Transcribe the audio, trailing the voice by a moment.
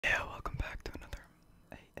welcome back to another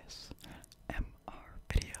ASMR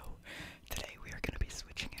video. Today we are going to be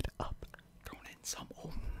switching it up, throwing in some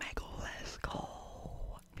Omegle. Let's go.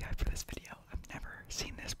 Yeah, for this video, I've never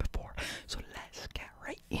seen this before, so let's get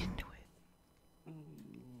right into it.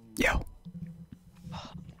 Yo.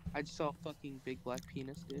 I just saw a fucking big black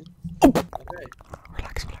penis, dude. Oh. Okay.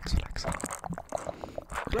 Relax.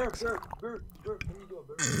 Bert, what are you doing,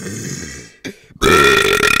 Bert?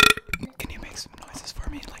 Can you make some noises for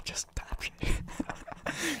me? Like just tap shit.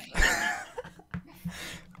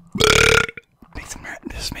 Make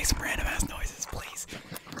some random ass noises, please.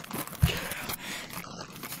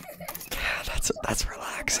 Yeah, that's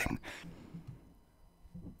relaxing.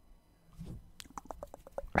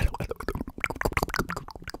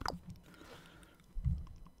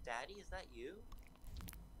 Daddy, is that you?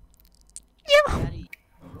 Yeah. Daddy.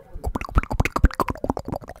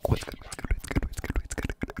 What's good?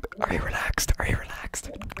 Are you relaxed? Relax.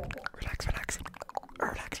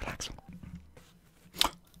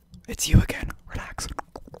 It's you again. Relax.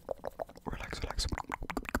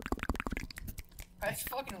 That's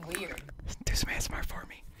fucking weird. Do some ASMR for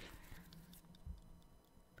me.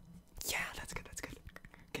 Yeah, that's good.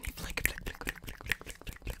 Can you flick?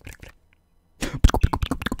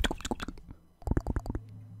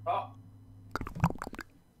 Oh.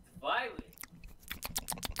 Finally.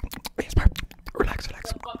 ASMR. Relax. What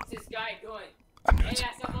the fuck is this guy doing? I'm doing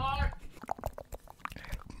ASMR?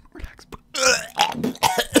 Relax.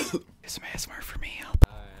 Some ASMR for me.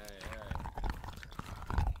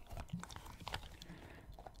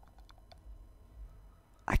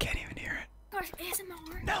 I can't even hear it. Gosh,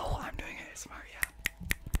 ASMR. No, I'm doing ASMR, yeah.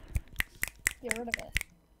 Get rid of it.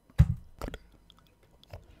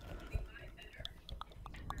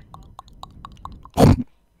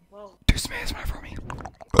 Whoa. Do some ASMR for me.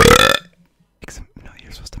 No,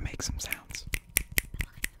 you're supposed to make some sounds.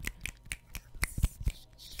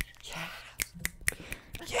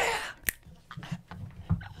 Yeah.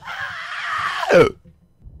 Oh.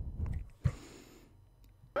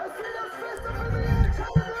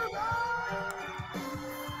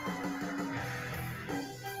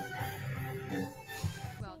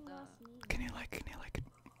 Can you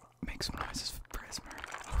make some noises for ASMR?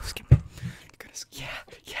 Oh, skip me.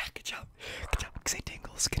 Yeah, good job. Say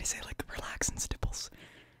tingles. Can you say like relax and stipples?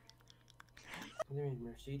 What do you mean,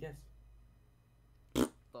 Mercedes? The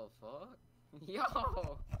fuck? Yo!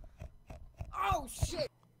 Oh shit!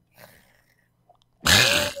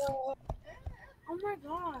 Oh my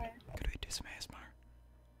god. Could we do some ASMR?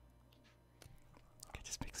 Okay,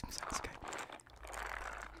 just make some sounds, okay?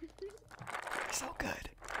 You're so good.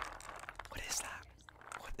 What is that?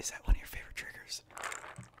 What is that? One of your favorite triggers?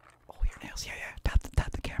 Oh, your nails. Yeah.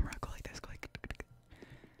 Tap the camera. Go like this. Go like.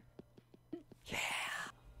 Yeah.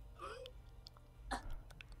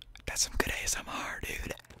 That's some good ASMR,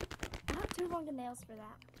 dude. I have too long nails for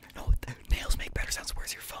that. No, the nails make better sounds.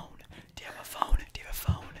 Where's your phone? Do you have a phone?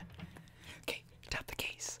 Okay, tap the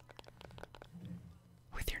case.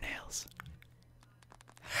 With your nails.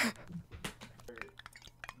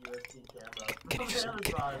 Can you just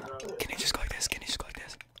go like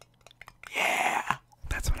this? Yeah!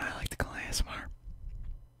 That's what I like to call ASMR.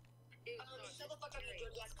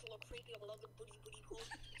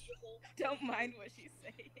 Don't mind what she's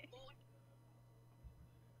saying.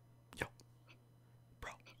 Yo.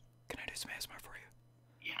 Bro, can I do some ASMR for you?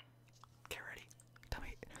 Yeah. Get ready. Tell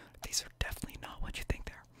me, these are definitely not what you think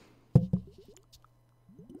they are.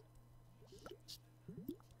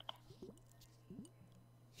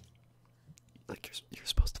 Like you're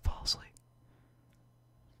supposed to fall asleep.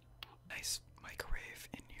 Nice microwave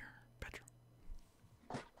in your bedroom.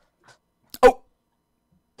 Oh!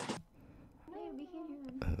 Hey, we can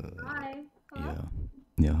hear him. Hi. Hello?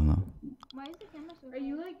 Yeah, hello. Why is the camera so Are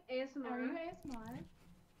you like ASMR? Are you ASMR?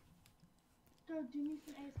 So do me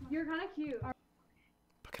some ASMR. You're kind of cute.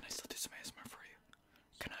 But can I still do some ASMR for you?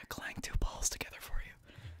 Can I clang two balls together for you?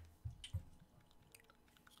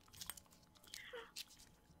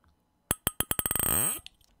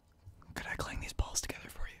 Could I clang these balls together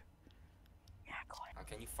for you? Yeah, go ahead.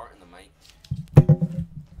 Can you fart in the mic?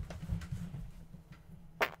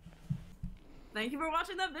 Thank you for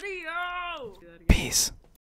watching the video. Peace.